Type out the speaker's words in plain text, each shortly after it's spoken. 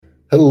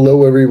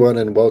Hello, everyone,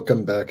 and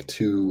welcome back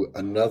to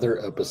another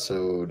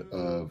episode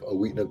of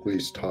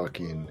Awinagwis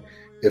Talking.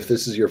 If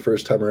this is your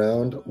first time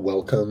around,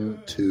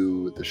 welcome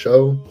to the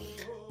show,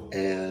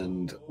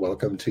 and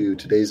welcome to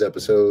today's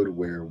episode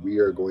where we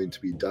are going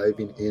to be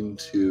diving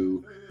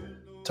into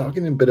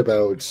talking a bit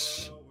about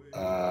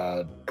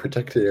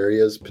protected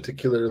areas,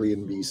 particularly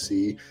in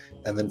BC,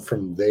 and then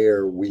from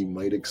there we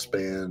might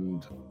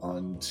expand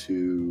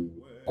onto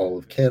all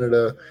of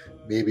Canada,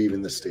 maybe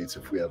even the States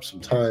if we have some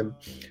time.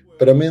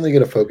 But I'm mainly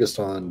going to focus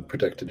on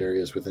protected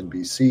areas within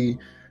BC,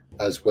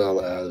 as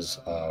well as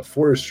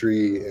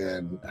forestry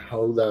and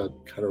how that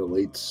kind of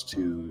relates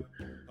to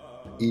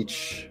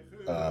each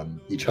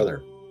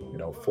other. You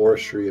know,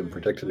 forestry and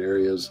protected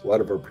areas. A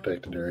lot of our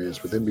protected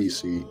areas within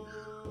BC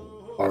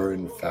are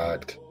in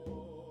fact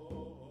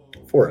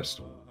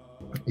forest.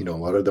 You know,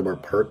 a lot of them are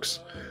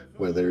parks,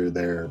 whether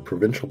they're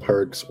provincial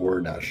parks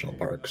or national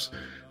parks.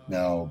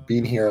 Now,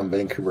 being here on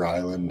Vancouver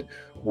Island,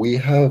 we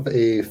have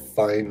a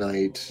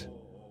finite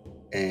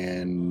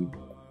and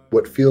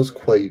what feels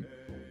quite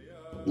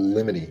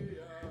limiting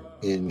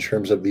in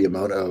terms of the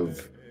amount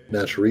of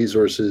natural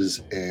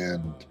resources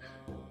and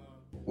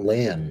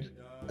land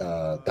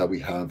that we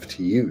have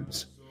to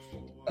use.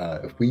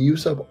 If we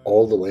use up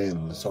all the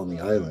land that's on the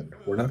island,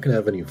 we're not going to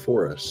have any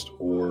forest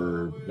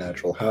or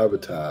natural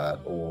habitat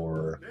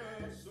or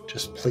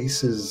just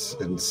places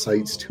and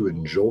sites to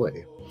enjoy.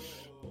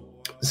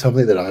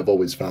 Something that I've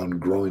always found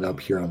growing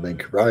up here on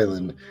Vancouver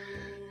Island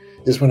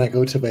is when I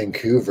go to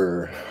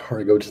Vancouver or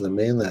I go to the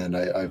mainland,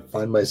 I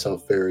find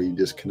myself very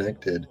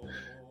disconnected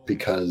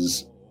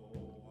because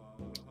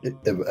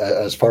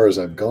as far as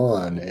I've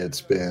gone,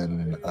 it's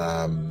been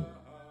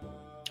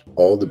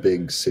all the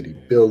big city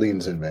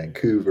buildings in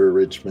Vancouver,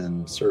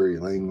 Richmond, Surrey,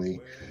 Langley.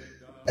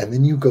 And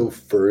then you go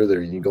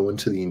further and you go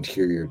into the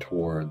interior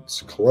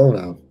towards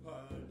Kelowna.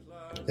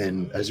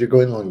 And as you're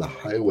going along the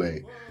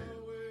highway,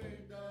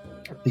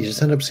 you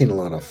just end up seeing a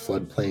lot of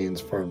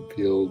floodplains, farm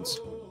fields,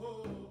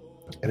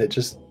 and it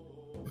just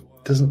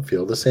doesn't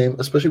feel the same,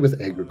 especially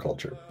with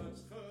agriculture.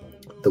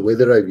 The way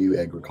that I view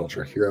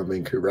agriculture here on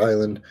Vancouver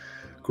Island,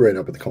 growing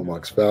up in the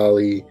Comox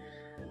Valley,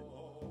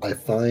 I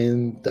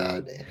find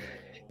that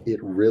it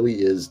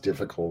really is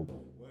difficult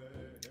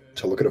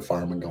to look at a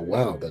farm and go,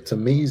 wow, that's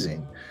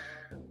amazing.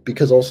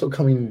 Because also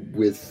coming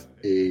with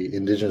a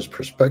indigenous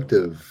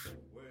perspective,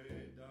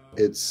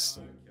 it's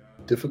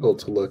difficult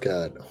to look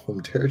at home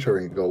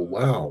territory and go,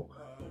 wow,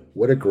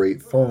 what a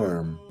great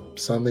farm,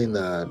 something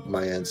that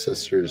my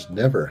ancestors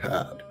never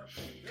had.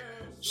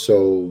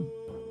 So,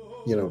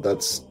 you know,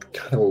 that's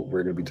kind of what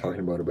we're going to be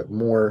talking about a bit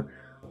more.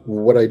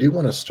 What I do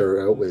want to start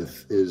out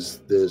with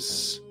is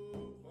this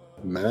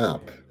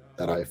map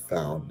that I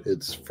found.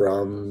 It's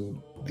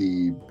from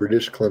the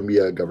British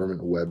Columbia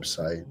government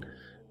website.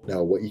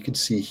 Now, what you can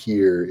see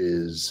here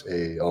is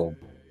I'll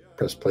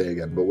press play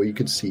again, but what you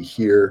can see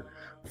here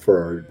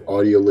for our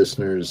audio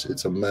listeners,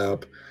 it's a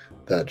map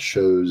that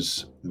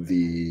shows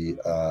the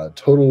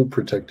total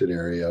protected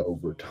area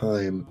over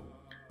time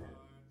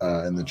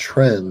and the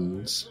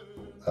trends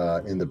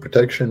in the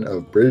protection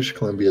of British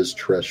Columbia's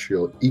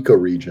terrestrial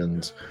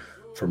ecoregions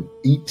from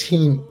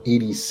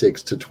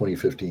 1886 to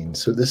 2015.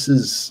 So this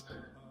is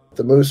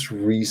the most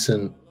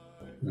recent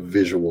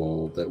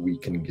visual that we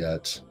can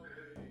get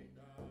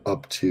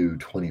up to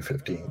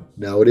 2015.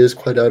 Now, it is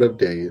quite out of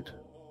date.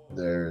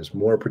 There's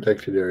more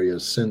protected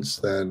areas since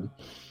then,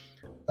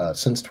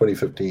 since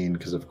 2015,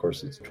 because of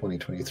course it's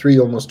 2023,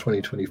 almost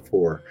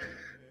 2024.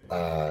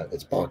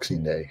 It's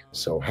Boxing Day.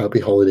 So happy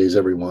holidays,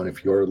 everyone.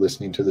 If you're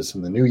listening to this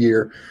in the new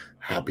year,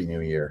 happy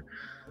new year.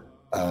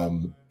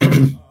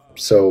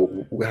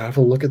 So we have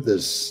a look at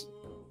this.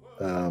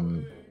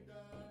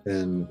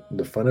 And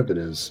the fun of it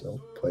is,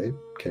 play.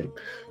 Okay.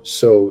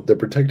 So the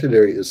protected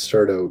areas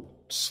start out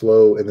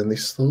slow and then they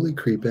slowly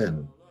creep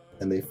in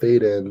and they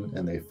fade in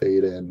and they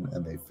fade in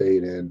and they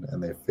fade in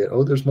and they fade.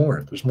 Oh, there's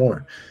more. There's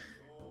more.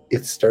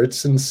 It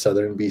starts in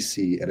southern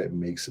BC and it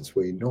makes its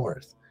way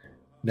north.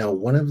 Now,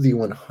 one of the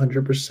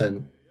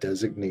 100%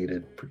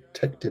 designated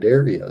protected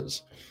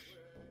areas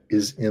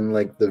is in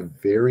like the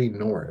very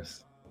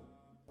north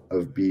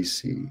of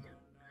BC.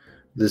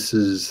 This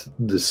is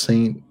the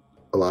St.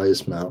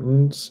 Elias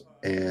Mountains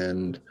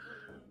and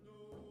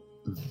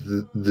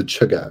the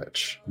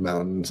Chugach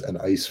Mountains and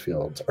ice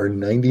fields are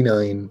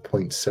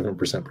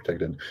 99.7%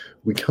 protected.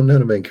 We come down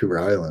to Vancouver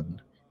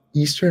Island.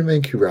 Eastern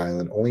Vancouver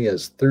Island only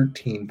has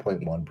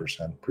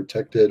 13.1%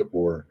 protected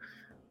or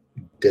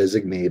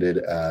designated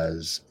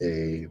as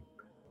a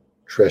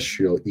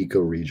terrestrial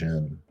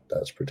ecoregion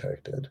that's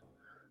protected.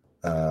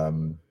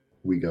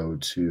 We go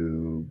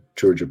to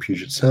Georgia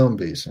Puget Sound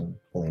Basin,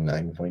 only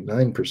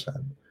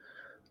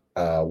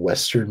 9.9%.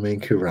 Western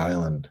Vancouver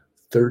Island,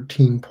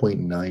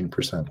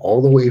 13.9%,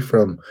 all the way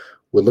from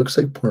what looks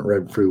like Point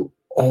Renfrew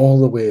all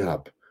the way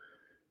up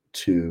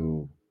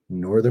to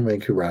northern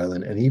Vancouver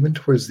Island and even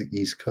towards the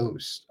East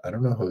Coast. I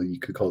don't know how you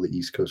could call the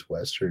East Coast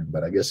Western,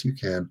 but I guess you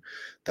can.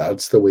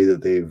 That's the way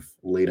that they've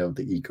laid out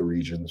the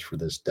ecoregions for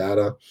this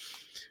data.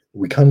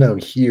 We come down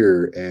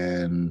here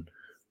and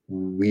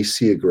we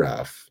see a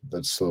graph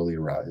that slowly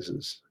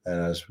rises.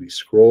 And as we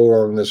scroll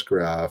along this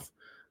graph,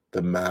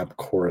 the map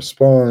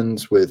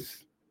corresponds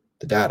with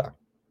the data.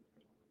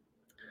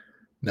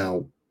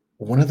 Now,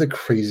 one of the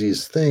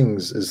craziest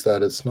things is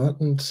that it's not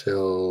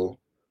until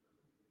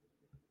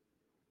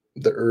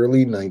the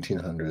early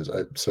 1900s,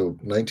 so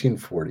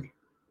 1940,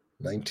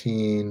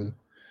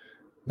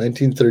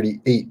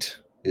 1938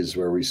 is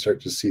where we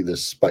start to see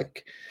this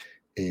spike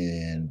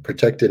in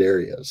protected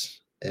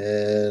areas.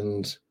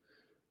 And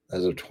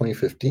as of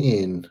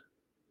 2015,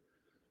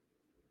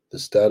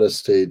 this data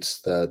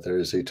states that there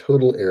is a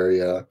total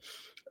area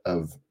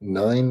of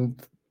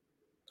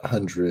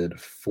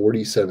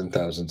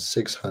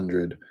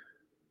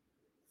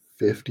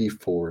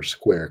 947,654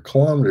 square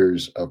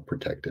kilometers of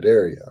protected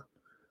area.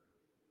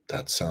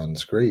 That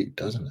sounds great,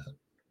 doesn't it?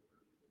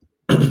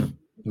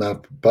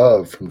 Map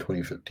above from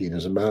 2015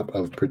 is a map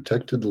of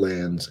protected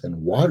lands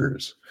and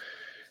waters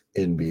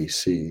in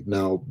BC.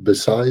 Now,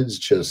 besides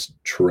just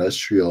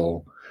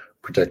terrestrial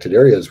protected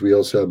areas, we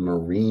also have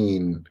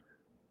marine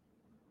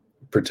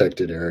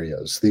protected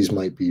areas. These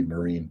might be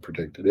marine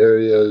protected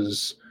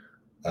areas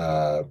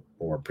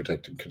or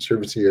protected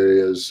conservancy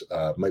areas.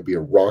 Might be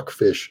a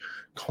rockfish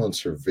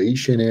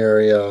conservation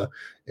area.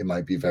 It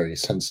might be very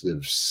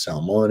sensitive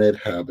salmonid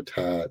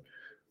habitat.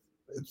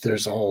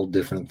 There's all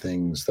different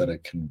things that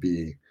it can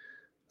be.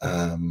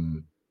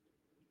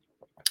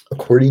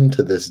 According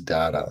to this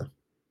data,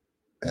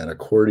 and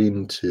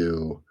according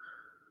to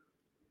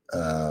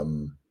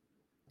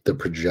the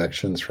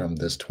projections from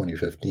this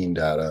 2015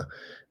 data,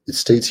 it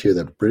states here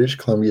that British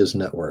Columbia's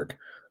network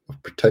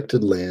of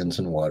protected lands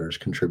and waters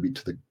contribute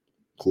to the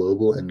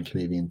global and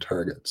Canadian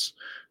targets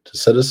to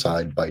set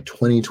aside by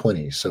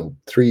 2020, so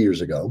 3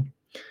 years ago,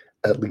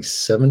 at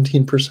least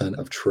 17%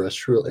 of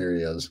terrestrial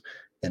areas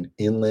and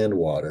inland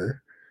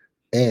water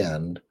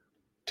and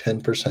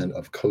 10%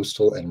 of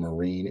coastal and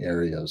marine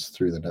areas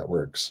through the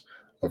networks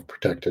of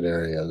protected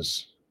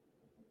areas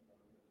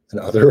and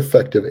other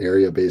effective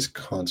area-based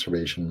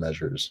conservation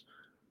measures.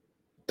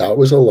 That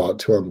was a lot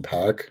to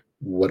unpack.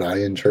 What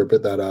I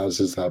interpret that as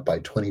is that by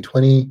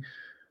 2020,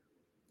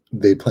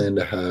 they plan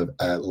to have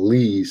at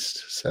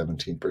least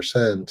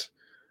 17%,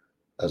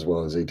 as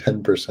well as a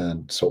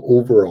 10%. So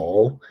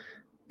overall,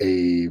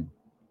 a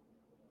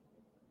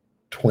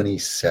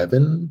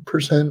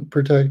 27%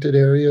 protected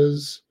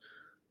areas.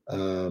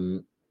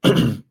 Not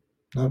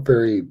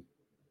very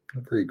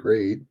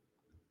great.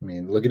 I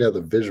mean, looking at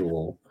the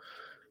visual,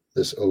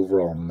 this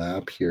overall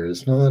map here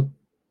is not,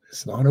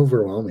 it's not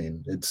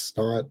overwhelming. It's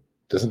not,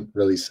 doesn't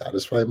really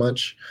satisfy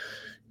much.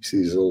 You see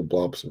these little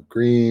blobs of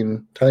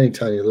green, tiny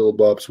little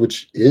blobs,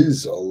 which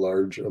is a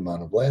large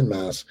amount of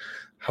landmass.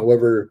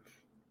 However,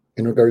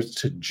 in regards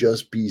to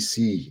just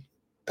BC,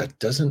 that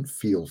doesn't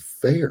feel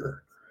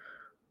fair.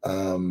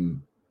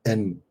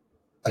 And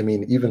I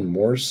mean, even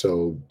more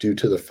so due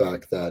to the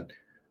fact that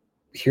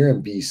here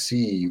in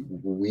BC,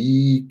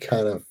 we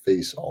kind of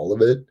face all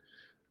of it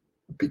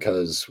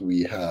because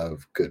we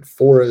have good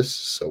forests.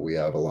 So we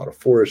have a lot of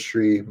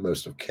forestry.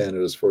 Most of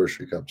Canada's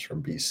forestry comes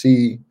from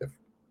BC,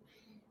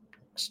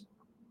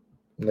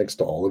 next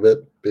to all of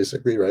it,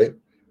 basically, right?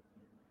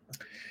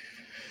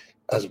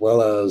 As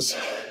well as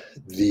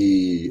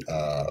the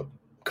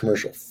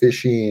commercial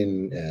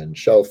fishing and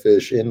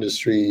shellfish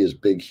industry is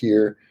big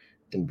here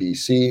in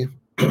BC.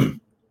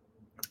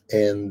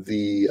 And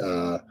the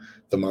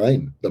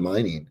mining.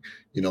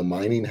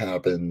 Mining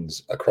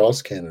happens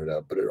across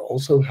Canada, but it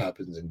also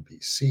happens in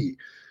BC.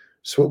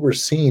 So what we're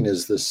seeing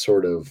is this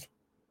sort of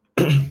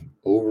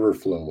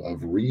overflow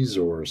of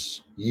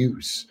resource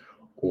use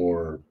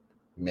or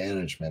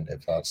management,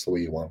 if that's the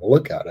way you want to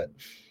look at it.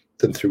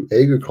 Then through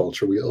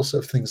agriculture, we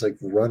also have things like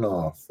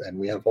runoff, and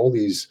we have all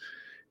these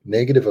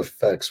negative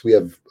effects. We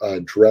have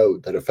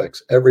drought that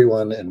affects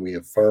everyone, and we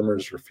have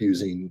farmers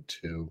refusing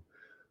to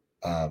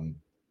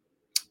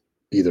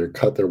either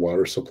cut their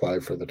water supply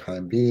for the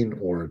time being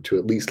or to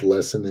at least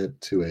lessen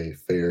it to a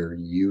fair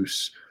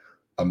use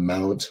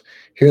amount.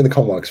 Here in the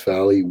Comox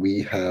Valley,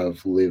 we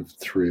have lived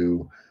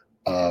through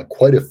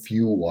quite a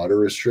few water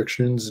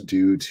restrictions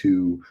due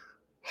to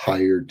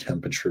higher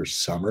temperature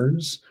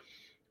summers,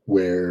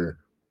 where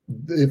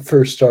it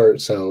first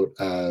starts out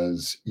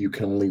as you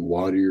can only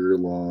water your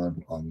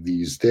lawn on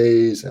these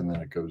days, and then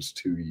it goes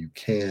to you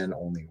can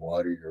only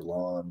water your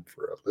lawn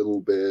for a little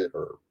bit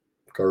or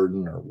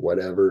garden or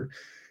whatever.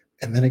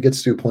 And then it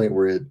gets to a point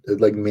where it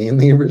like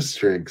mainly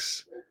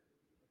restricts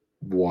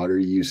water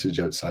usage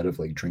outside of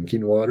like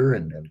drinking water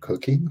and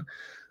cooking.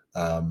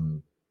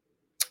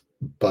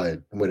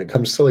 But when it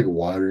comes to like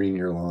watering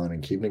your lawn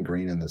and keeping it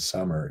green in the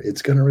summer,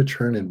 it's going to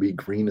return and be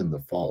green in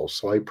the fall.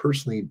 So I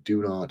personally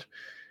do not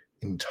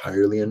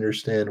entirely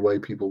understand why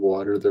people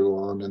water their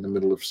lawn in the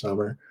middle of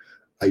summer.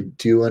 I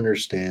do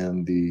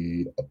understand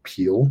the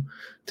appeal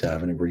to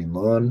having a green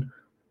lawn,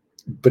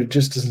 but it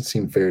just doesn't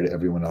seem fair to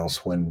everyone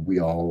else when we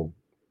all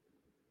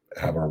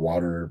have our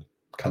water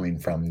coming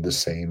from the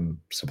same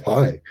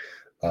supply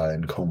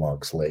in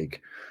Comox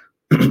Lake.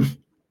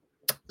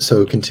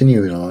 So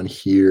continuing on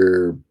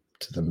here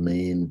to the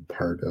main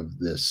part of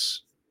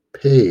this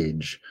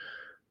page,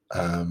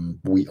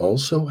 we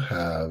also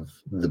have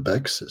the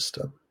Beck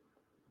system.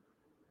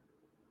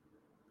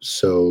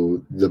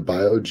 So the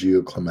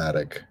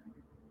biogeoclimatic,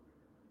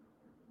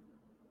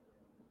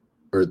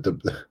 or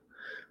the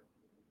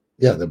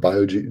yeah, the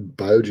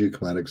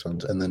biogeoclimatic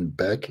zones, and then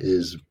Beck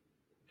is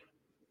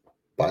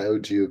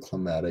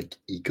biogeoclimatic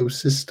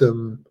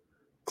ecosystem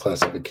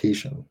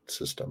classification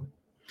system.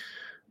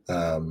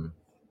 Um,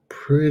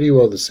 Pretty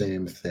well the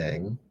same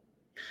thing.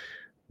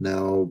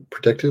 Now,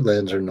 protected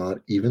lands are not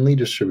evenly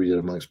distributed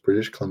amongst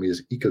British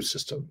Columbia's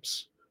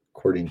ecosystems,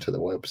 according to the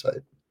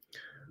website.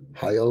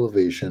 High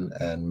elevation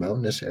and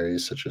mountainous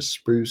areas such as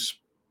spruce,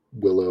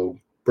 willow,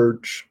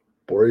 birch,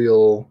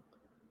 boreal,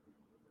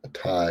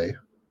 atai,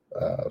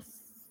 uh,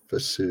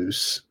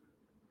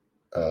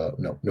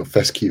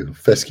 fescue,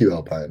 fescue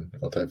alpine,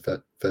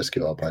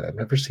 fescue alpine. I've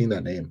never seen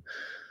that name.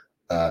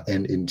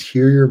 And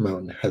interior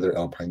mountain heather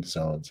alpine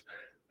zones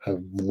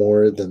have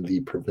more than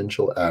the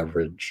provincial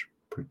average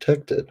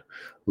protected.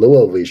 Low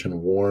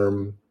elevation,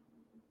 warm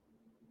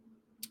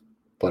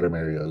bottom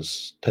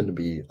areas tend to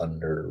be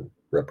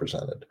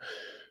underrepresented.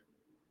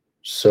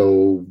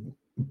 So,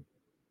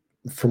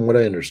 from what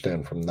I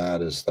understand from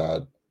that, is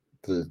that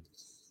the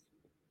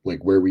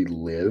like where we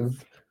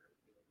live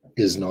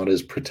is not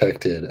as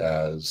protected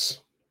as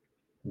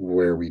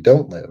where we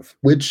don't live,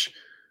 which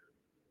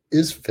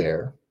is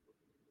fair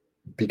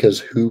because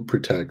who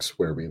protects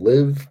where we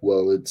live?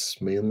 Well, it's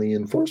mainly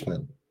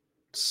enforcement.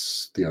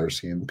 It's the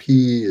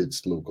RCMP,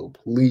 it's local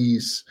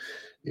police,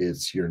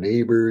 it's your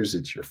neighbors,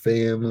 it's your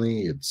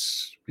family,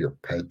 it's your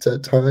pets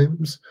at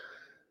times.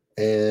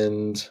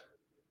 And,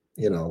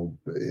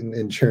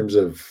 in terms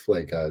of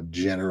like a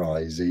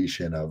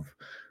generalization of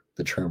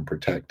the term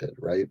protected,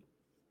 right?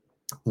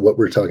 What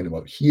we're talking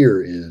about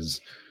here is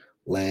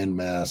land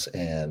mass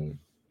and,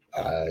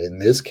 in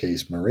this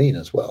case, marine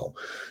as well.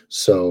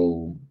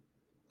 So,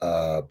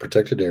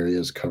 protected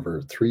areas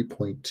cover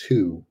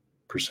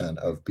 3.2%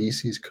 of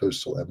BC's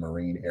coastal and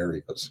marine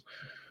areas.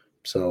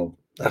 So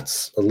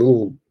that's a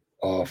little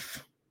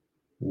off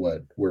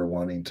what we're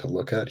wanting to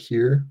look at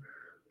here.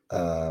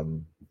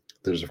 Um,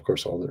 there's, of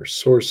course, all their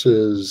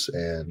sources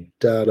and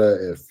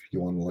data if you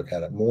want to look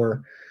at it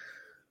more.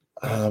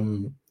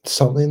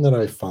 Something that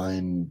I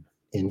find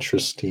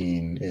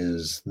interesting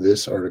is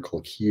this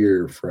article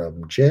here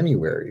from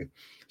January,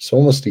 so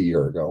almost a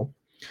year ago,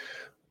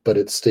 but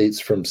it states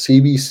from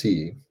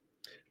CBC.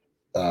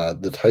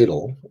 The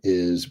title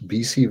is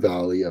BC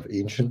Valley of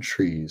Ancient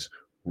Trees,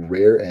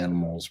 Rare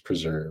Animals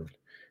Preserved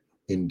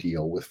in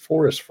Deal with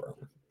Forest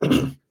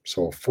Firm.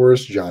 So, a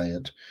forest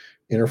giant,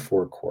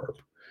 Interfor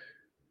Corp,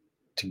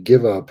 to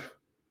give up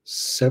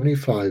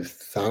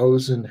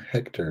 75,000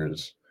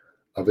 hectares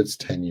of its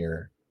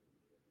tenure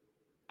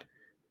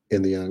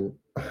in the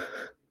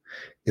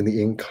in the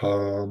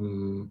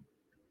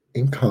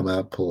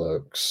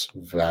Incomapalooks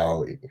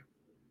Valley.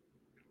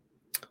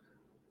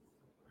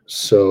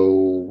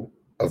 So,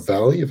 a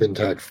valley of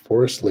intact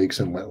forest, lakes,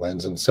 and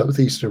wetlands in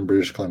southeastern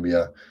British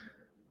Columbia,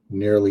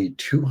 nearly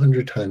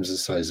 200 times the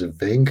size of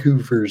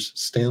Vancouver's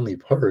Stanley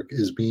Park,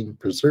 is being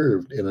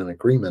preserved in an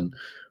agreement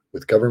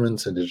with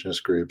governments, Indigenous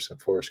groups,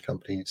 and forest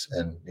companies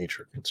and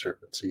Nature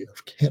Conservancy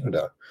of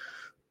Canada.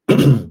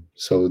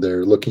 So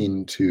they're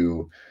looking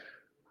to,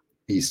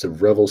 east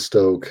of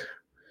Revelstoke,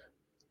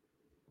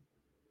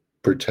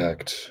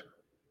 protect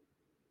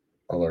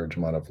a large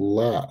amount of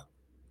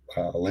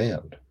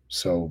land.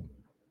 So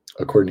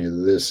according to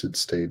this, it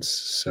states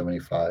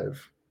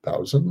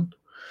 75,000.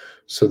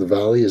 So the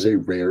valley is a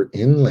rare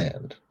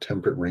inland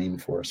temperate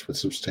rainforest with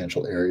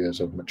substantial areas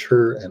of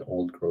mature and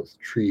old growth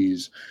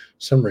trees,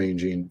 some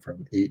ranging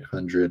from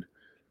 800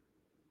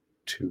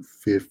 to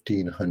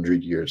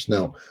 1500 years.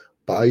 Now,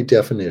 by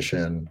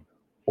definition,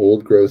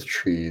 old growth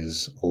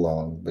trees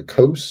along the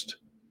coast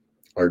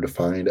are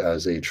defined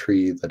as a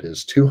tree that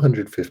is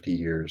 250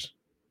 years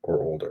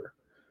or older.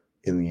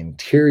 In the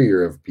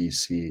interior of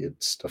BC,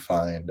 it's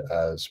defined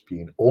as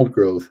being old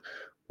growth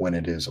when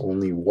it is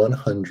only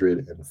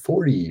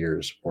 140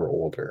 years or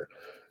older.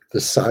 The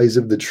size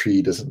of the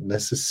tree doesn't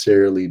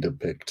necessarily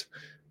depict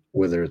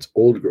whether it's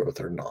old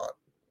growth or not.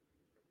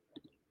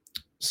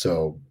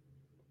 So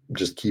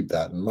just keep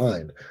that in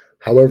mind.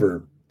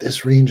 However,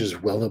 this range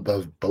is well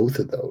above both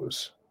of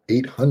those,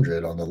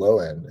 800 on the low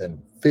end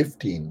and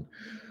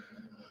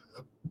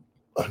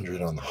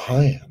 1500 on the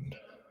high end.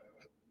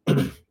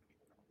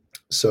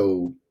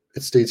 So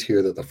it states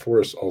here that the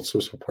forest also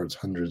supports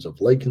hundreds of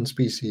lichen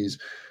species,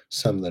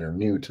 some that are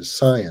new to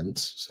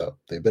science. So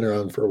they've been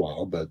around for a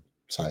while, but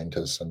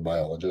scientists and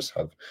biologists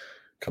have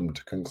come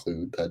to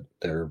conclude that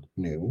they're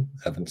new,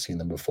 haven't seen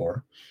them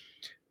before.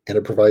 And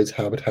it provides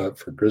habitat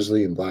for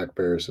grizzly and black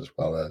bears, as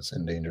well as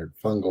endangered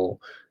fungal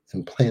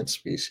and plant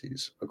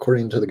species,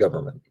 according to the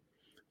government.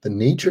 The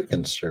Nature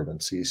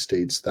Conservancy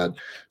states that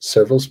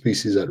several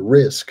species at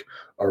risk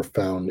are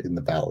found in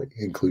the valley,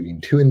 including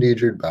 2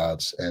 endangered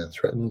bats and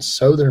threatened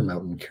southern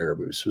mountain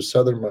caribou. So,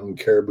 southern mountain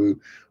caribou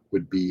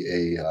would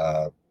be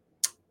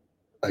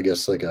I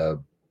guess, like a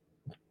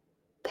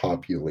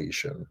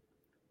population,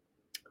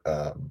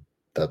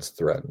 that's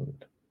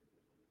threatened.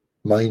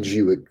 Mind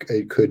you,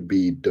 it could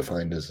be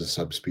defined as a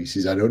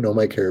subspecies. I don't know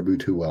my caribou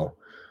too well,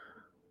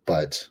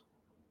 but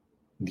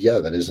yeah,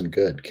 that isn't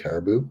good.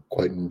 Caribou,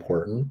 quite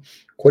important.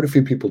 Quite a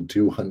few people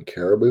do hunt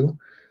caribou,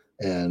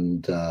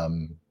 and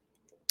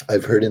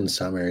I've heard in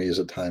some areas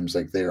at times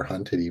like they are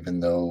hunted even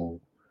though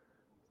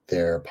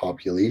their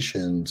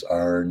populations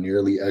are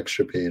nearly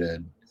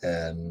extirpated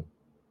and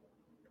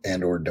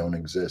or don't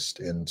exist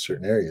in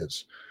certain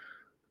areas.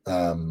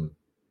 Um,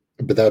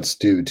 but that's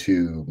due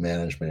to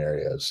management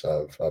areas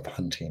of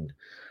hunting.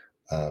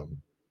 Um,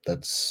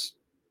 that's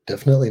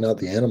definitely not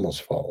the animal's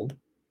fault.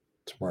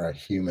 It's more a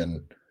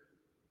human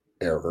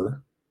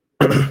error.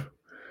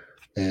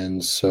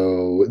 And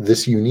so,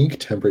 this unique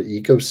temperate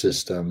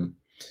ecosystem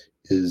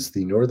is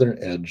the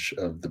northern edge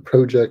of the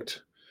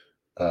project.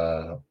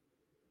 Uh,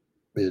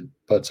 it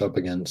butts up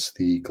against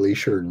the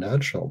Glacier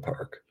National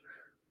Park,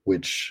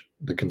 which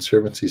the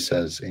Conservancy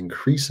says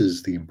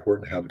increases the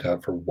important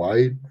habitat for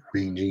wide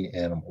ranging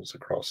animals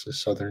across the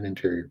southern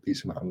interior of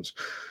these mountains.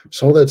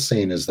 So, all that's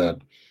saying is that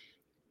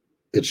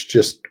it's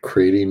just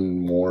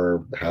creating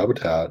more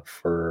habitat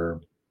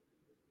for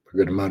a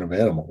good amount of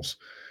animals.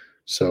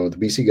 So, the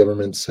BC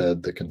government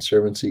said the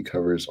Conservancy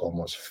covers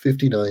almost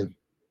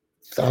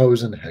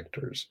 59,000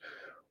 hectares,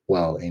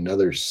 while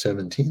another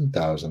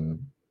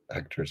 17,000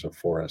 hectares of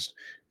forest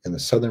in the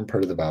southern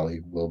part of the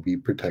valley will be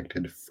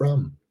protected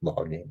from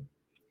logging,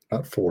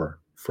 not for,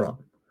 from.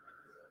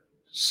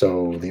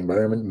 So the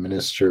environment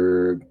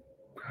minister,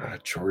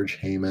 George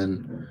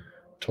Heyman,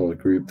 told a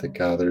group that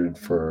gathered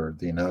for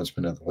the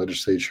announcement of the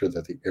legislature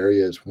that the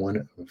area is one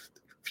of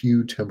the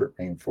few temperate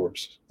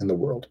rainforests in the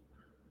world.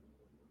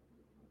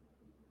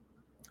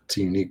 It's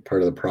a unique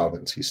part of the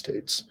province, he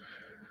states.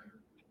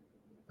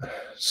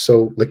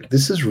 So, like,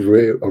 this is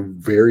a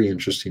very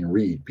interesting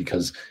read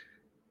because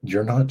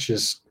you're not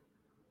just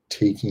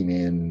taking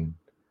in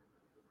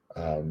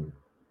um,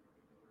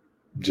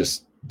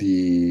 just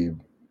the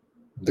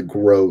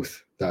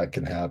growth that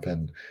can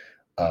happen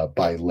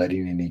by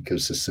letting an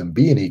ecosystem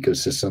be an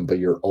ecosystem, but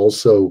you're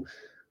also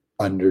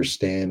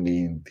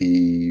understanding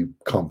the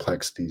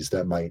complexities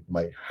that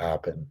might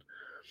happen.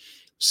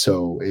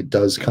 So it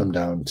does come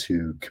down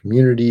to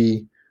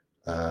community.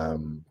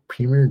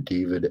 Premier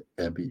David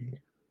Eby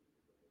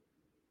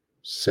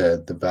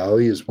said the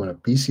valley is one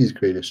of BC's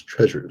greatest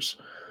treasures,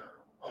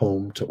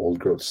 home to old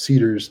growth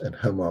cedars and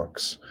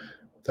hemlocks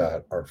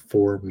that are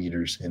 4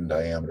 meters in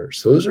diameter.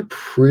 So those are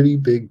pretty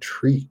big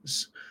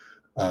trees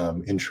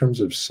in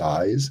terms of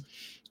size.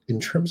 In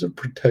terms of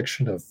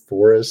protection of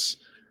forests,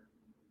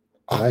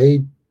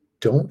 I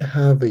don't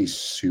have a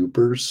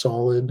super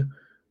solid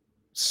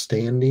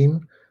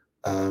standing.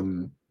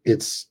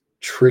 It's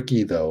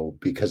tricky though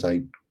because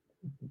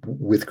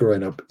with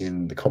growing up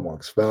in the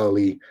Comox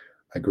Valley,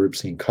 I grew up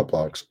seeing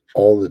cuplocks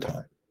all the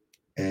time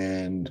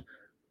and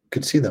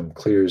could see them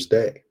clear as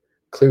day,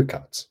 clear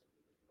cuts.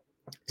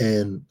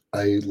 And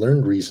I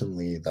learned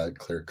recently that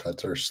clear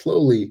cuts are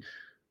slowly,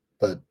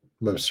 but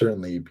most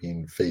certainly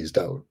being phased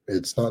out.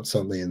 It's not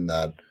something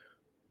that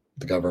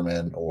the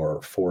government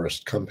or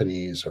forest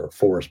companies or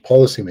forest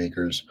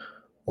policymakers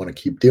want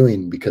to keep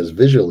doing because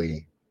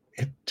visually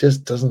it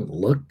just doesn't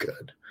look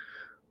good.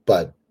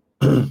 But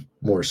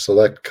more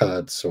select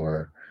cuts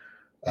or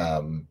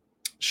um,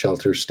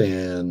 shelter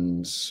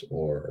stands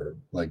or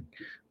like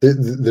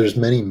there's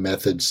many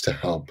methods to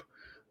help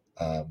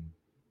um,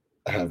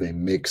 have a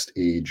mixed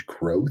age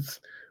growth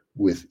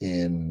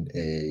within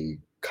a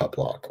cut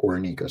block or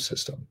an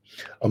ecosystem.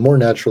 A more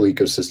natural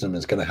ecosystem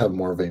is going to have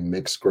more of a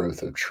mixed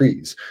growth of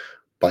trees.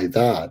 By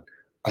that,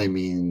 I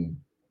mean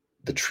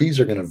the trees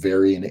are going to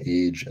vary in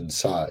age and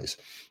size.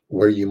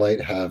 Where you might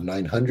have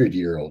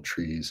 900-year-old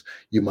trees,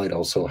 you might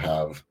also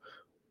have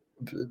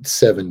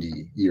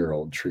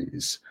 70-year-old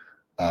trees.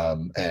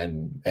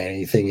 And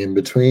anything in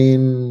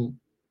between,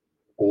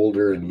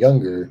 older and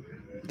younger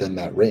than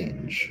that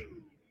range.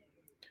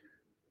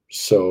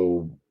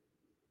 So,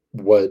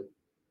 what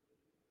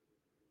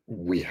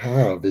we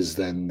have is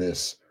then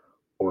this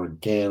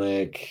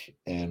organic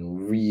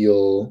and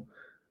real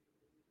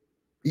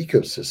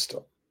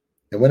ecosystem.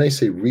 And when I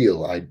say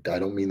real, I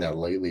don't mean that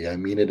lightly. I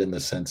mean it in the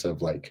sense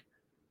of like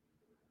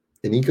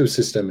an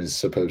ecosystem is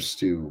supposed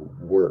to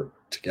work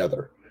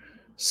together.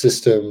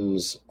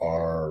 Systems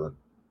are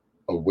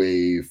a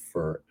way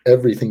for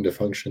everything to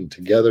function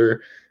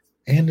together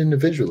and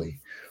individually.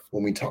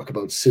 When we talk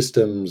about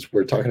systems,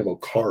 we're talking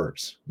about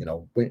cars. You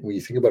know, when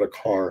you think about a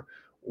car,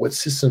 what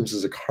systems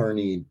does a car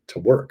need to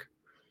work?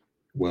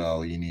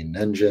 Well, you need an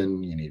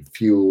engine, you need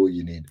fuel,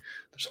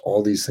 there's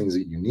all these things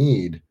that you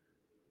need.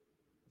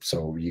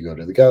 So you go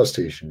to the gas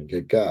station and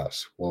get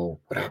gas.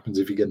 Well, what happens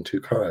if you get into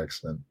a car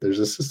accident? There's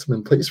a system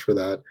in place for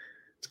that.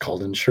 It's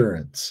called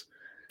insurance.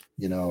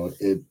 You know,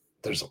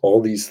 there's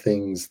all these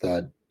things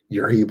that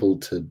you're able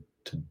to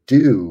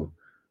do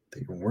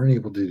that you weren't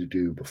able to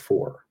do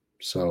before.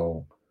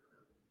 So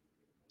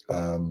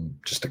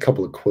just a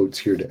couple of quotes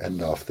here to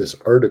end off this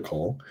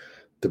article.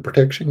 The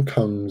protection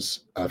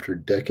comes after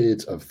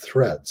decades of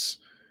threats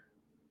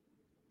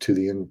to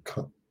the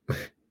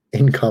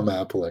income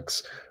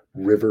applex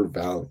River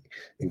Valley,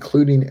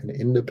 including an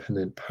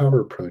independent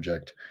power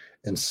project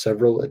and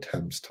several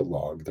attempts to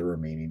log the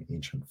remaining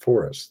ancient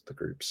forest, the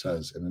group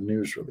says in a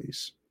news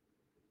release.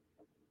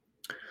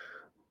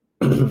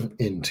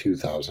 In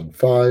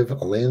 2005, a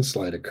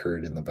landslide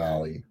occurred in the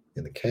valley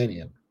in the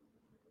canyon,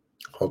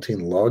 halting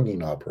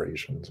logging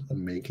operations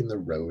and making the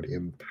road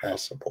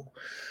impassable.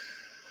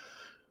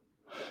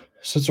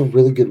 So it's a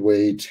really good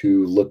way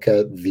to look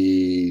at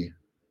the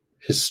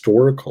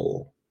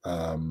historical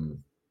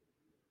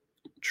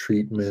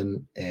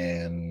treatment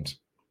and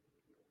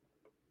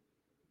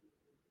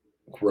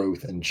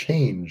growth and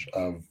change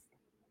of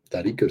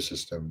that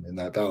ecosystem in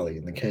that valley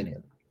in the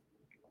canyon.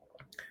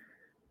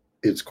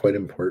 It's quite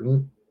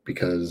important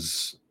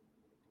because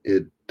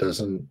it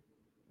doesn't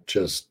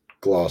just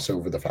gloss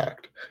over the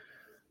fact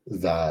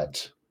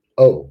that,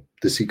 oh,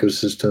 this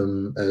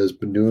ecosystem has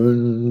been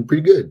doing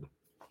pretty good.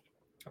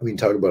 I mean,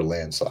 talk about a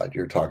landslide.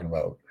 You're talking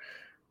about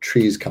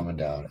trees coming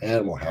down,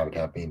 animal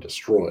habitat being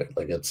destroyed.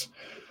 Like, it's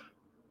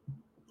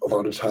a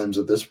lot of times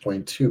at this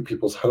point too,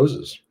 people's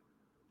houses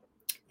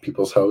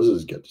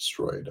get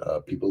destroyed.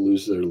 People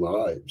lose their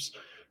lives.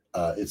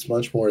 It's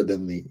much more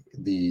than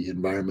the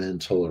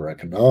environmental or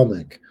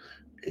economic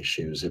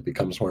issues. It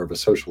becomes more of a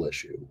social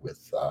issue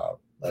with,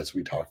 as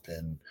we talked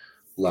in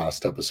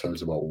last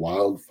episodes about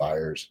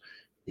wildfires.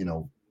 You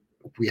know,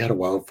 we had a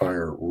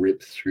wildfire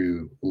rip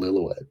through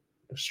Lillooet,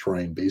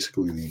 destroying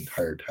basically the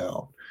entire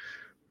town.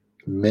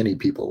 Many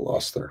people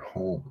lost their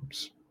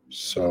homes.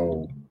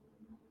 So,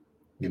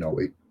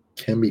 it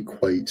can be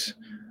quite,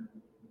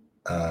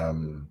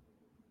 um,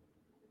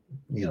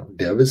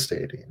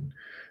 devastating.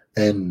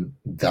 And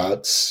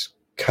that's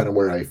kind of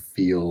where I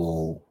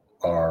feel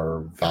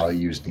our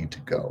values need to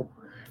go,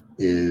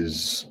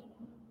 is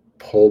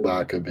pull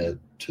back a bit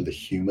to the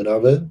human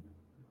of it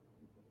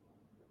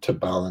to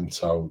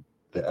balance out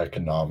the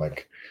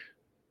economic,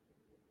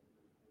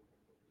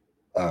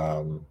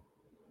 um,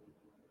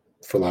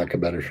 for lack of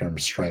a better term,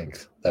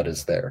 strength that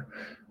is there.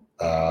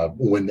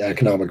 When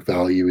economic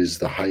value is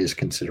the highest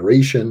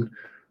consideration,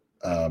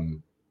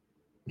 um,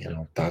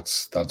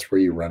 that's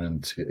where you run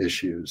into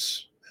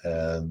issues,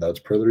 and that's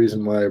part of the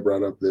reason why I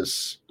brought up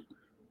this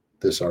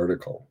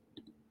article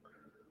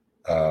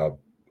uh,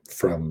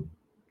 from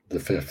the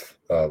 5th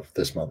of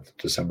this month,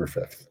 December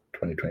 5th,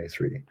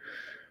 2023.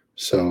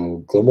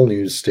 So, Global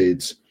News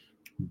states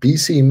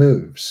BC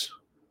moves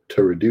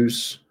to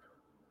reduce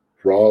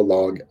raw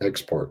log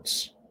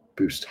exports,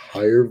 boost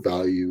higher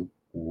value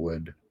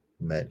wood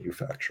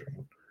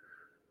manufacturing.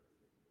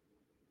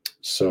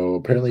 So,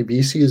 apparently,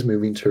 BC is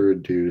moving to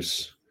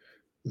reduce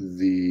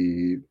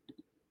the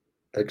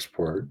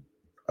export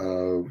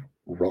of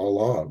raw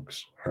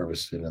logs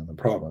harvested in the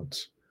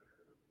province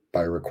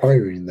by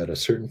requiring that a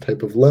certain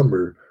type of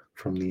lumber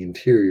from the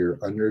interior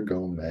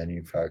undergo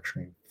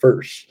manufacturing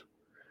first.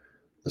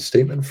 The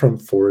statement from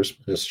the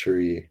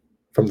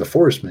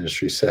Forest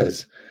Ministry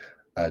says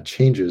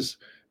changes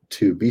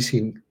to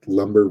BC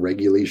lumber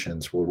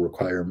regulations will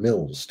require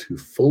mills to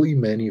fully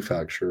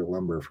manufacture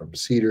lumber from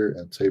cedar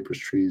and cypress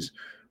trees,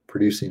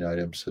 producing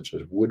items such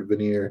as wood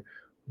veneer,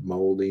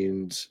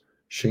 moldings,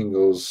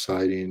 shingles,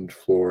 siding,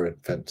 floor,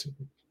 and fencing.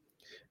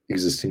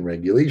 Existing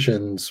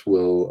regulations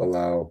will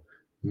allow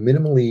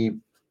minimally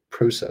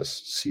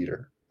processed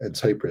cedar and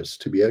cypress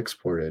to be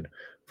exported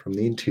from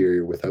the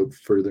interior without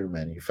further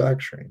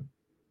manufacturing.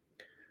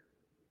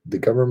 The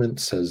government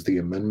says the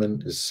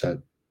amendment is set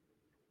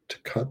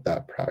to cut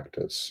that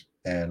practice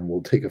and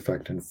will take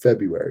effect in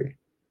February.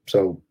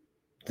 So,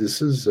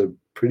 this is a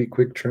pretty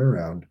quick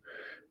turnaround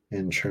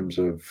in terms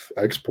of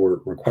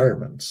export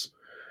requirements.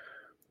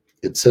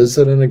 It says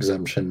that an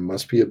exemption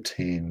must be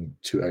obtained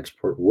to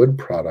export wood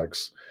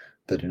products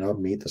that do not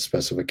meet the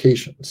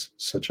specifications,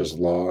 such as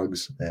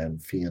logs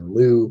and fee in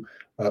lieu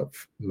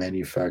of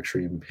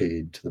manufacturing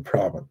paid to the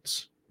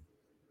province.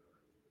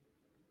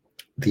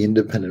 The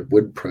Independent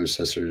Wood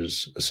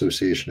Processors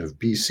Association of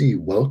BC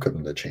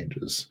welcomed the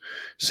changes,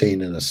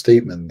 saying in a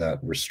statement that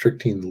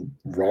restricting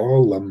raw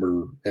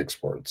lumber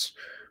exports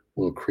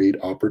will create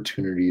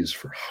opportunities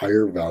for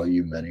higher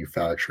value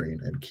manufacturing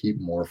and keep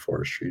more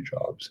forestry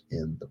jobs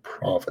in the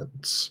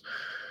province.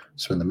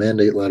 So, in the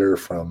mandate letter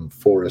from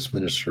Forest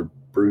Minister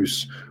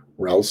Bruce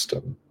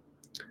Ralston,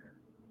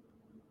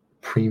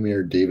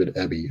 Premier David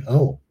Eby,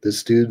 oh,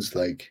 this dude's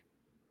like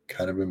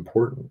kind of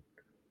important.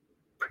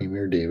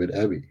 Premier David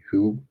Eby,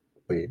 who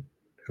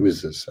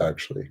is this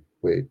actually?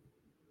 Wait,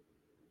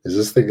 is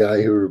this the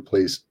guy who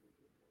replaced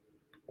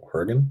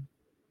Horgan?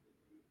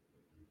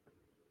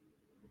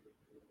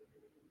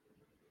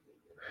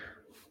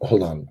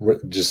 Hold on,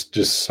 just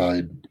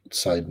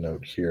side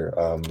note here.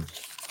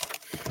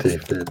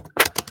 David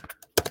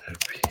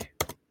Eby.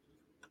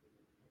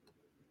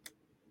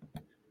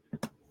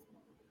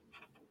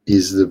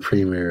 He's the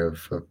premier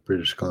of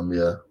British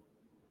Columbia.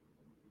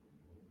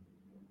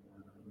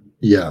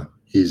 Yeah,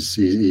 he's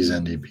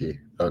NDP.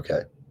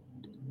 Okay.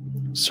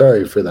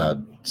 Sorry for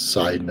that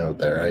side note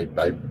there.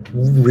 I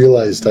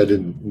realized I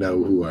didn't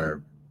know who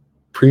our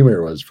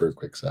premier was for a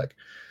quick sec.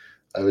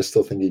 I was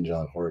still thinking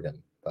John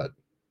Horgan, but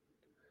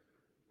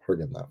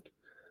Horgan left.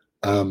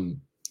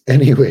 Um,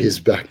 anyways,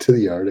 back to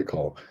the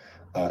article.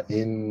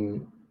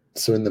 In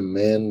the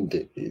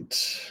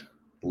mandate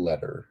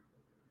letter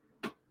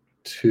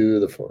to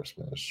the forest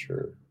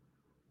minister,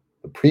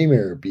 the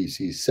premier of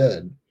BC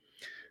said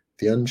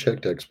the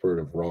unchecked export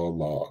of raw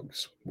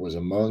logs was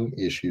among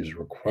issues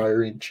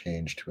requiring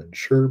change to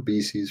ensure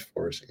BC's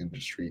forest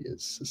industry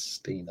is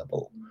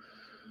sustainable.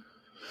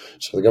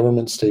 So the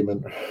government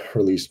statement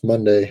released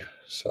Monday,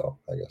 so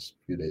I guess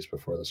a few days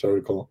before this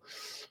article,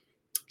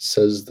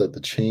 says that the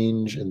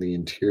change in the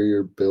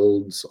interior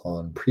builds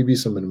on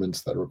previous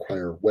amendments that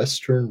require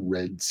western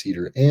red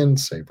cedar and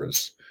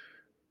cypress,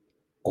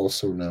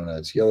 also known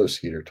as yellow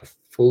cedar, to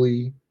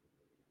fully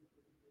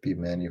be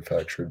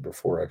manufactured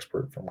before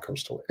export from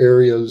coastal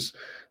areas.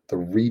 The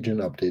region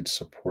updates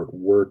support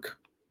work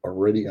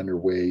already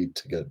underway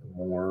to get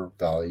more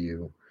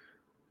value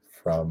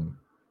from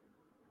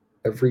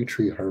every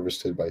tree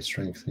harvested by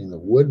strengthening the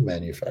wood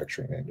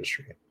manufacturing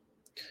industry.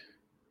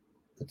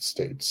 It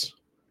states.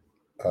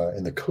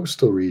 In the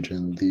coastal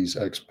region, these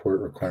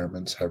export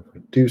requirements have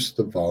reduced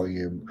the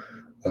volume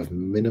of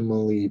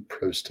minimally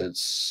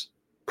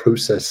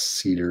processed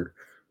cedar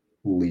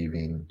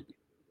leaving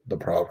the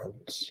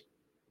province.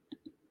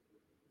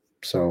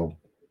 So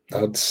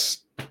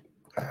that's,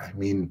 I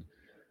mean,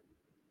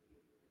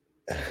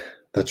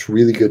 that's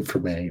really good for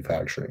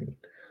manufacturing.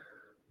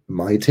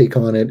 My take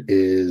on it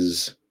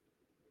is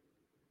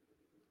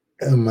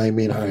it might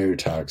mean higher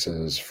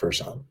taxes for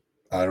some.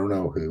 I don't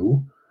know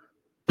who.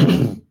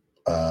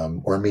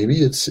 Or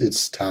maybe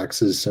it's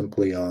taxes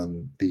simply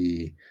on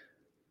the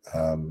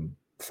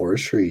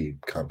forestry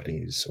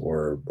companies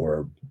or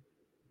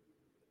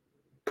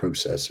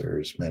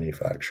processors,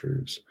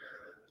 manufacturers.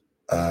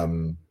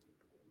 Um,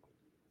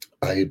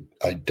 I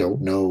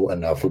don't know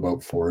enough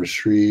about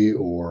forestry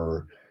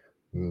or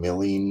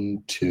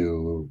milling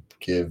to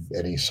give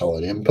any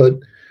solid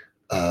input.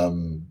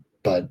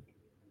 But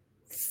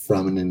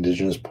from an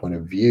Indigenous point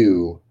of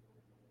view,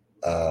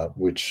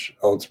 which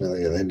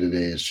ultimately at the end of the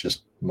day is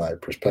just my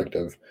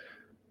perspective,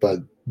 but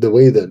the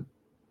way that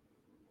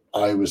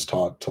I was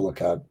taught to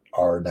look at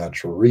our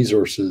natural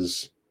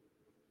resources,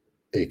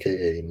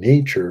 aka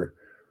nature,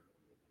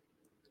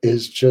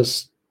 is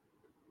just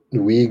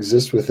we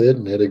exist with it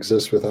and it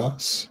exists with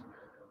us.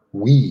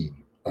 We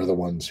are the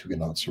ones who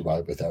cannot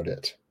survive without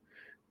it.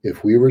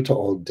 If we were to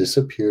all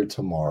disappear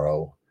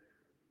tomorrow,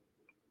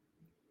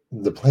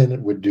 the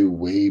planet would do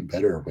way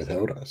better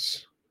without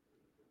us.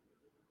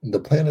 The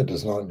planet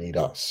does not need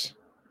us.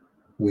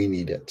 We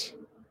need it.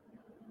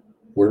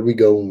 Where do we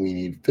go when we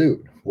need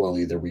food? Well,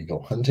 either we go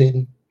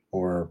hunting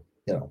or,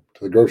 to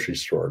the grocery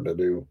store to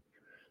do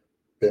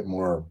a bit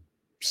more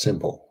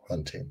simple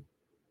hunting,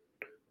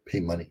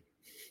 pay money,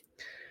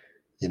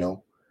 you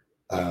know.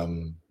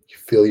 You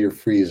fill your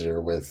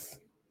freezer with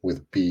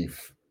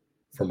beef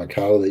from a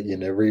cow that you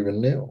never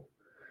even knew.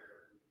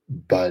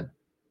 But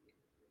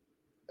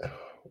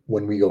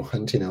when we go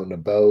hunting out and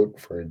about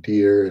for a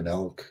deer, an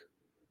elk,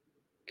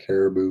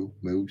 caribou,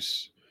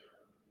 moose,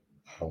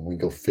 we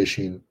go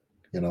fishing,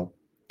 you know,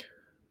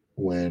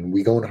 when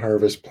we go and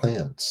harvest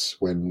plants,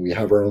 when we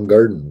have our own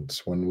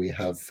gardens, when we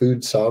have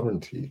food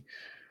sovereignty,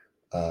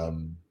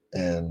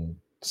 and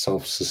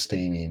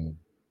self-sustaining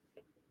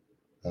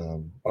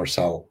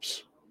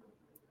ourselves,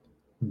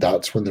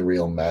 that's when the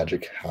real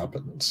magic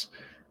happens.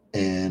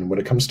 And when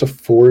it comes to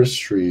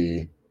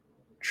forestry,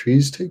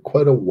 trees take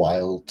quite a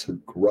while to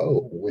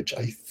grow, which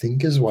I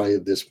think is why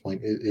at this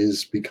point it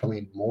is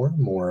becoming more and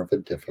more of a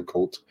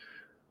difficult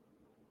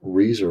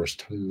resource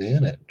to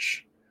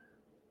manage.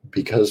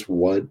 Because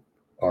what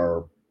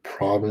our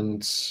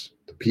province,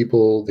 the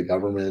people, the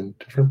government,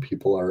 different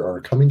people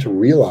are coming to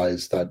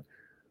realize that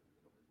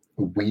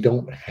we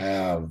don't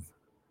have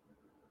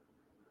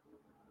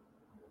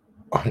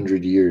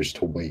 100 years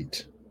to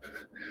wait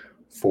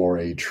for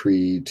a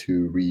tree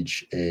to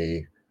reach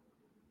a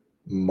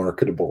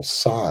marketable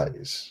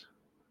size.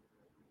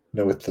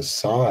 Now, with the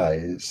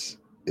size,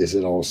 is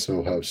it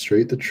also how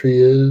straight the tree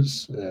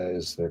is?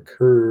 Is there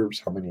curves?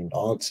 How many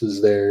knots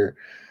is there?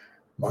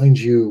 Mind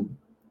you,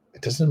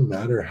 it doesn't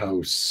matter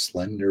how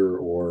slender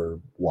or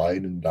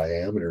wide in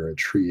diameter a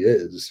tree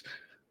is.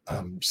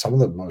 Some of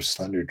the most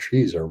slender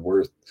trees are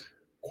worth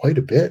quite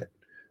a bit,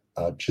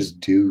 just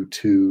due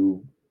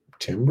to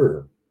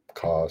timber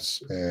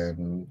costs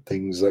and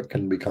things that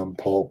can become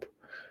pulp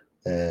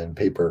and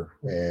paper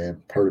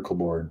and particle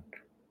board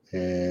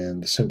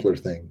and the simpler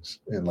things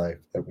in life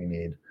that we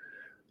need.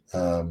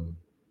 Um,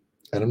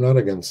 and I'm not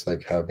against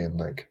like having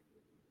like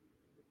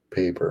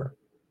paper.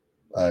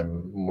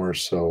 I'm more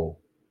so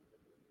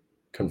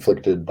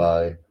conflicted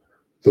by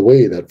the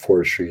way that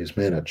forestry is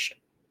managed.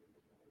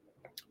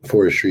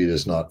 Forestry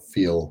does not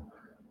feel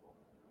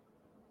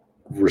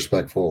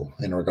respectful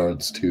in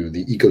regards to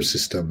the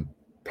ecosystem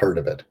part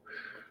of it.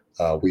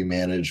 We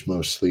manage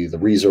mostly the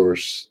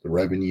resource, the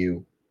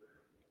revenue,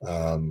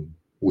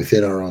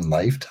 within our own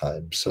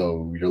lifetime.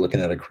 So you're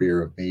looking at a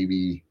career of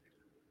maybe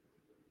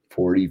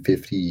 40,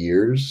 50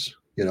 years,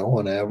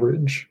 on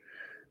average.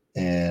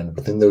 And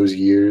within those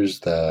years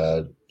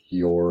that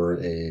you're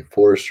a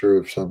forester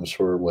of some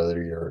sort,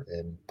 whether you're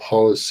in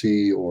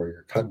policy or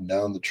you're cutting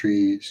down the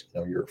trees,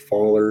 you're a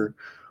faller,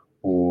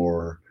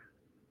 or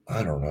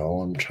I don't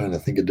know, I'm trying to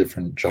think of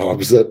different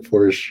jobs that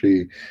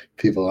forestry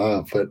people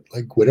have, but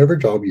like whatever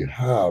job you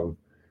have,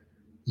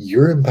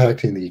 you're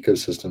impacting the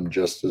ecosystem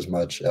just as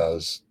much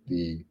as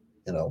the,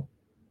 you know,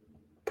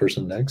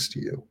 person next to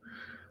you.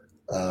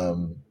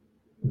 Um,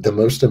 the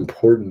most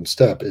important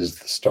step is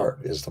the start,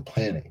 is the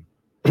planning.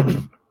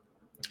 You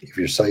have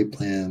your site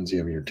plans, you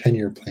have your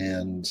 10-year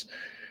plans,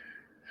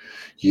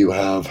 you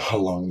have how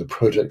long the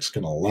project's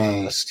going to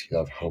last, you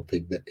have how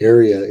big the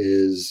area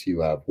is,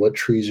 you have what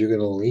trees you're going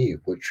to leave,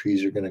 what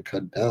trees you're going to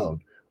cut down.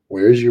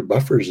 Where's your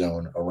buffer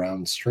zone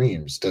around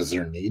streams? Does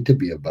there need to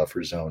be a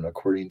buffer zone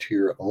according to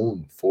your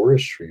own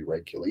forestry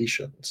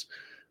regulations?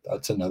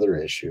 That's another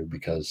issue,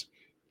 because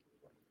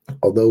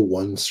although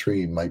one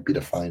stream might be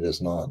defined as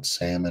not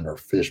salmon or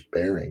fish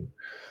bearing,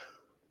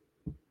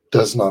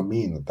 does not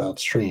mean that that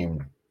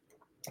stream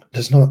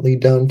does not lead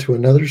down to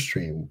another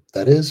stream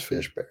that is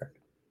fish bearing.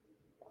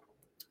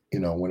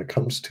 When it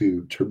comes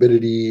to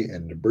turbidity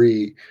and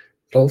debris,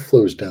 it all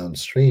flows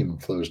downstream,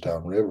 flows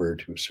downriver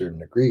to a certain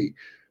degree.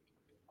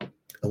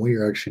 And what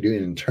you're actually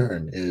doing in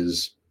turn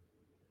is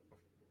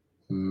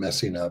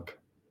messing up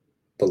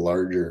the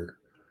larger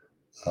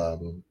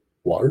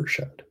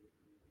watershed.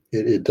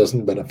 It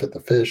doesn't benefit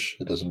the fish.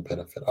 It doesn't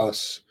benefit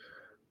us.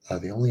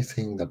 The only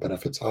thing that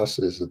benefits us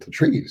is the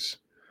trees.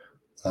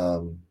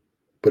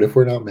 But if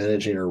we're not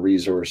managing our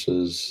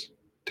resources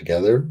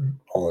together,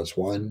 all as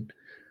one,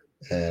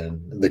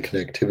 and the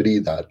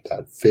connectivity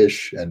that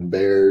fish and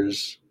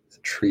bears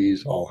and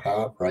trees all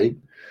have, right?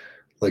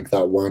 Like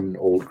that one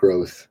old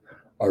growth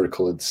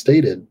article had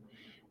stated,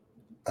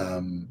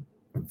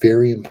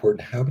 very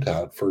important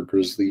habitat for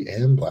grizzly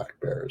and black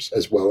bears,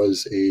 as well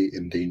as a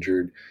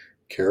endangered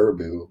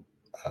caribou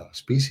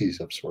species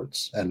of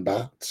sorts, and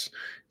bats.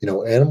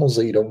 Animals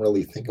that you don't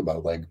really think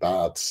about, like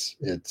bats.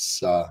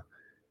 It's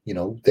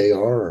they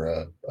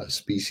are a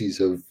species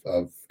of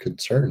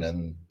concern,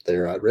 and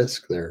they're at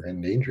risk. They're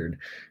endangered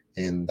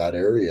in that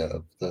area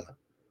of the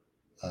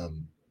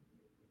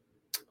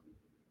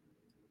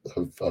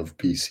of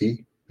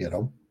BC.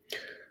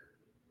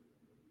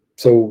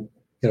 So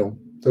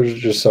those are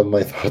just some of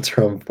my thoughts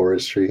around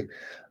forestry.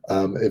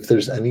 If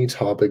there's any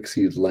topics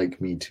you'd like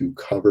me to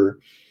cover,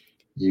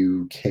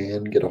 you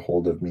can get a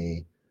hold of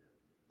me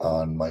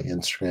on my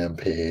Instagram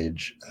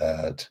page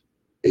at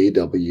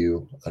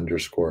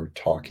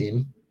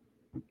AW_talking.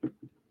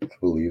 I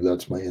believe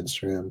that's my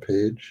Instagram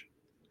page.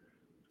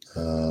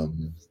 I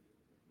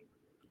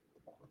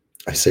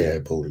say I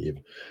believe.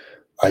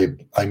 I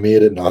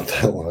made it not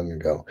that long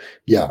ago.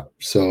 Yeah,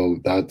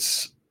 so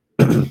that's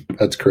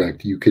that's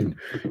correct. You can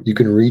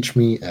reach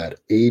me at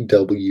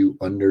AW_talking.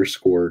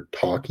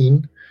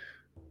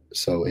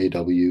 So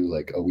AW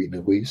like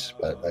Awinagwis,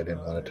 but I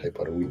didn't want to type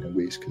out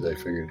Awinagwis because I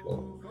figured,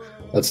 well,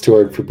 that's too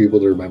hard for people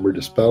to remember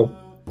to spell.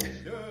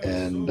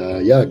 And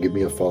yeah, give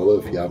me a follow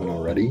if you haven't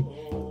already,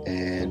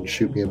 and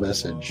shoot me a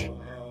message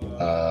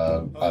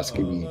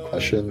asking me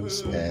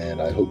questions.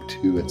 And I hope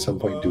to at some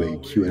point do a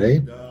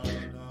Q&A,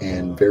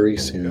 and very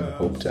soon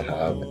hope to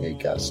have a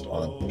guest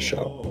on the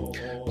show.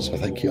 So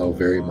thank you all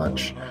very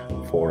much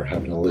for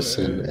having a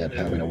listen and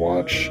having a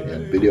watch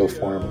in video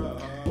form.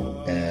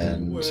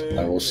 And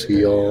I will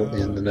see y'all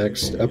in the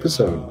next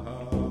episode.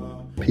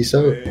 Peace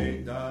out.